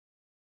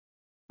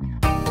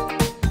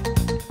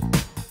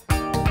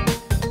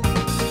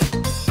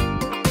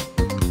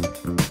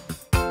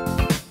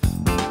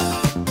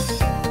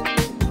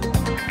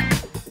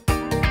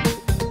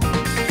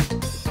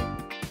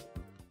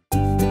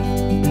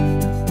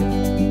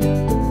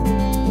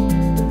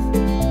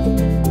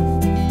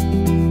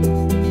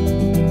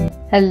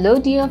Hello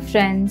dear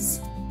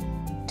friends,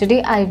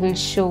 today I will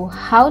show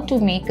how to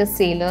make a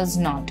sailor's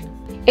knot.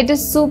 It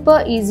is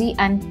super easy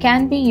and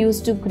can be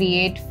used to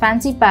create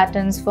fancy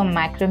patterns for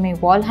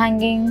macrame wall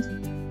hangings,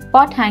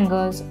 pot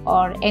hangers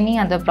or any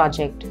other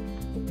project.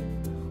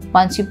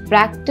 Once you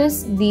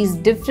practice these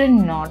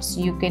different knots,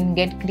 you can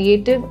get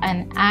creative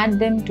and add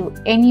them to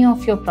any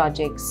of your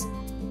projects.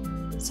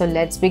 So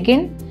let's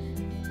begin.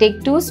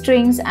 Take 2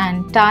 strings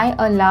and tie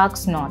a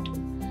lark's knot.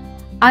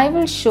 I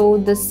will show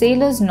the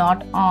sailor's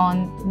knot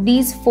on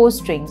these 4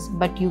 strings,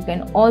 but you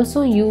can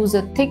also use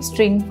a thick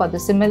string for the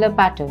similar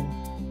pattern.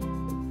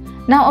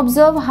 Now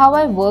observe how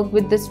I work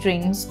with the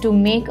strings to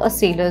make a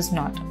sailor's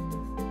knot.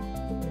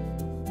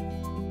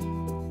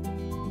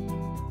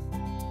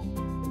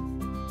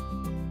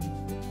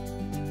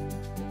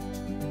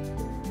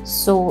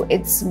 So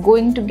it's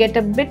going to get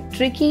a bit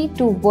tricky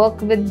to work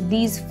with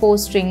these 4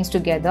 strings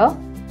together.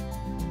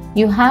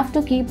 You have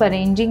to keep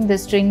arranging the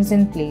strings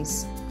in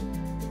place.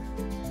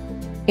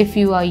 If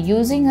you are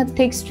using a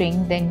thick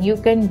string, then you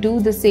can do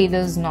the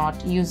sailor's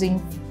knot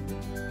using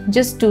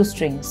just 2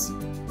 strings.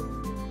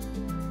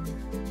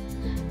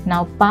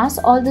 Now pass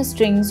all the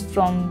strings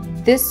from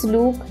this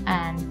loop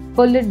and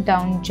pull it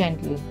down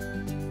gently.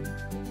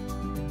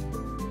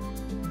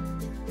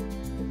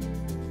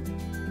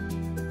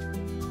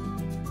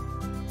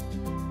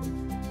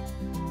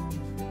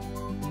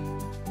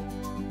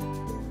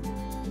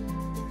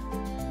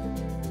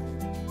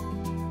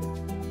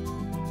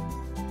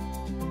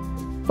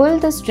 Pull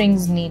the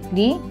strings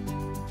neatly,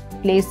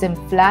 place them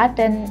flat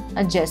and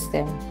adjust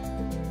them.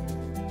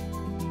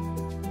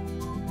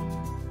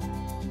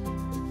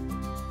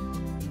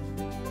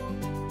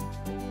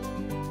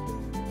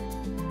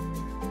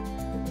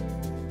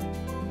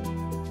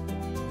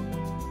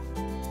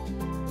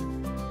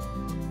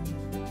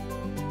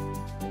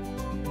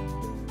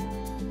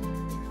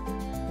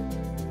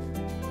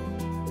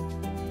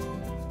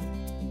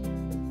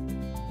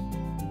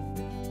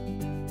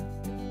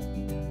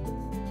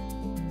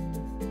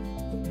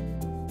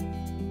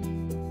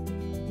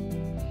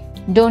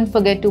 Don't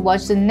forget to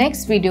watch the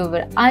next video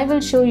where I will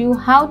show you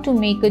how to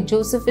make a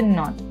Josephine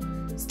knot.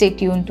 Stay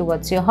tuned to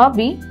What's Your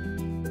Hobby.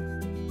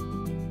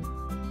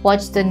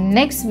 Watch the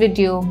next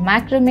video,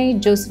 Macramé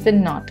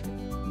Josephine knot.